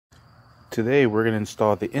Today we're going to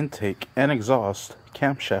install the intake and exhaust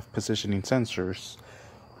camshaft positioning sensors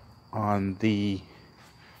on the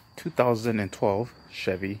 2012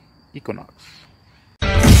 Chevy Equinox.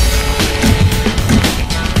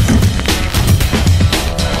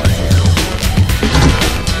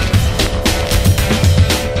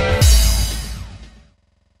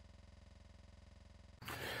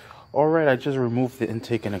 Alright, I just removed the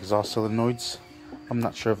intake and exhaust solenoids. I'm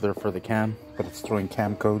not sure if they're for the cam, but it's throwing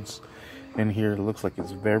cam codes. And here it looks like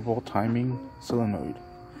it's variable timing solenoid.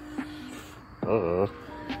 But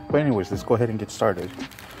anyways, let's go ahead and get started.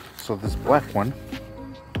 So this black one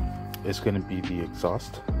is going to be the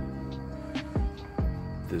exhaust.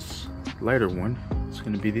 This lighter one is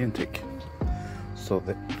going to be the intake. So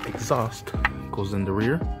the exhaust goes in the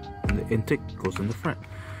rear and the intake goes in the front.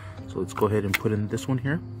 So let's go ahead and put in this one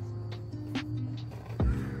here.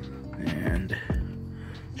 And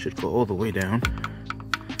should go all the way down.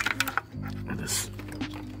 Let's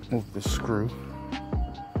move this screw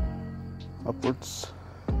upwards.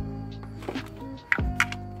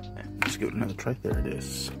 And let's give it another try. There it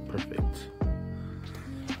is. Perfect.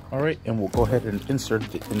 Alright, and we'll go ahead and insert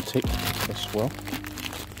the intake as well.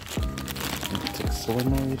 Intake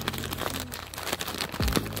solenoid.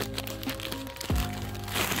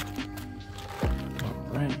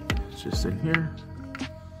 Alright, it's just in here.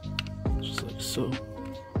 Just like so.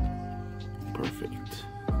 Perfect.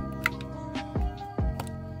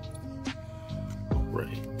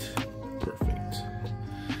 Right, perfect.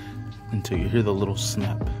 Until you hear the little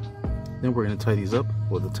snap. Then we're going to tie these up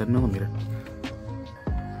with a 10mm.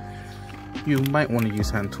 You might want to use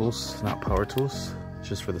hand tools, not power tools,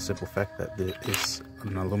 just for the simple fact that it is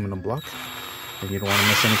an aluminum block and you don't want to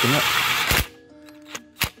mess anything up.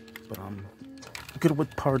 But I'm good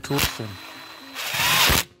with power tools, and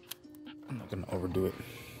I'm not going to overdo it.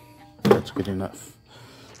 That's good enough,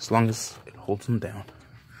 as long as it holds them down.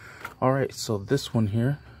 Alright, so this one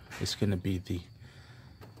here is going to be the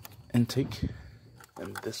intake,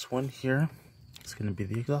 and this one here is going to be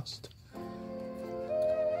the exhaust.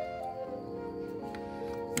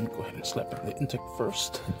 Let me go ahead and slap in the intake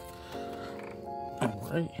first.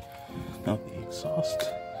 Alright, now the exhaust.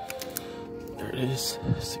 There it is.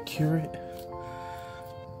 Secure it.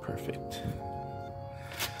 Perfect.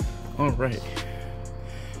 Alright,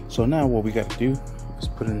 so now what we got to do is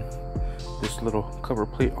put in this little cover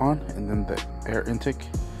plate on, and then the air intake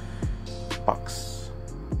box.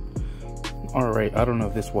 Alright, I don't know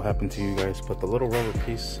if this will happen to you guys, but the little rubber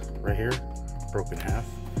piece right here broke in half,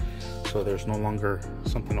 so there's no longer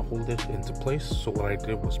something to hold it into place. So what I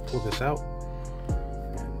did was pull this out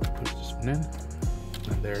and push this one in,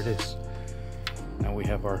 and there it is. Now we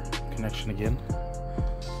have our connection again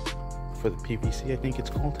for the PVC, I think it's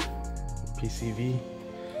called. PCV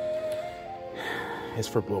is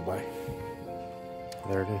for blow by.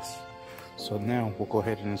 There it is. So now we'll go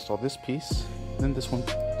ahead and install this piece, then this one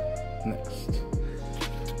next.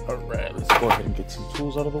 Alright, let's go ahead and get some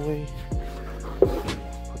tools out of the way.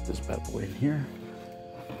 Put this bad boy in here.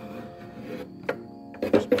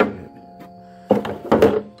 Just put it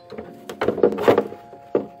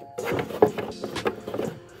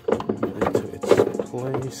into its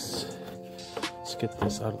place. Let's get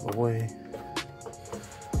this out of the way.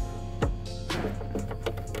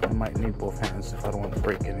 I might need both hands if I don't want to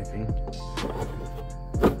break anything.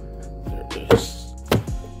 There it is.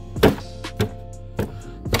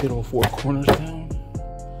 Get all four corners down.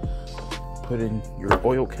 Put in your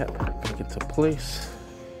oil cap back into place.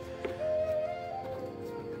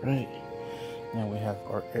 Right. Now we have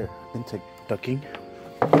our air intake ducting.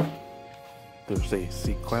 There's a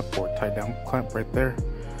C-clamp or tie down clamp right there.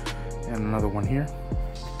 And another one here.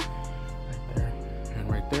 Right there. And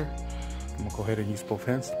right there. I'm gonna go ahead and use both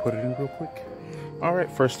hands to put it in real quick. Alright,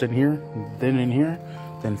 first in here,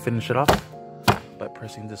 then finish it off by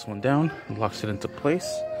pressing this one down. It locks it into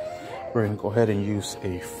place. We're gonna go ahead and use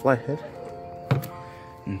a flathead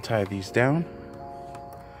and tie these down.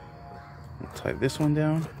 We'll tie this one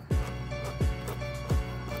down.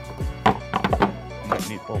 Might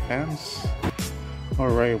need both hands.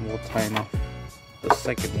 Alright, we'll tie off the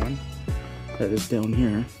second one that is down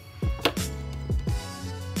here.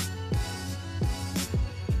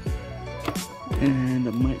 And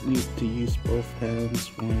I might need to use both hands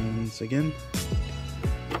once again.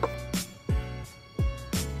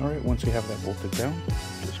 Alright, once you have that bolted down,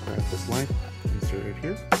 just grab this line, insert it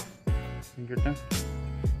here, and you're done.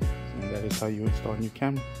 And that is how you install new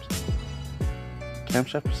camshaft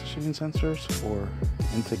positioning sensors for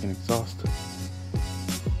intake and exhaust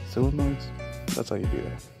solenoids. That's how you do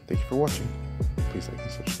that. Thank you for watching. Please like and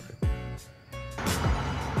subscribe.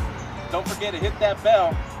 Don't forget to hit that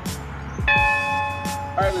bell.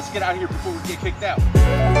 All right, let's get out of here before we get kicked out.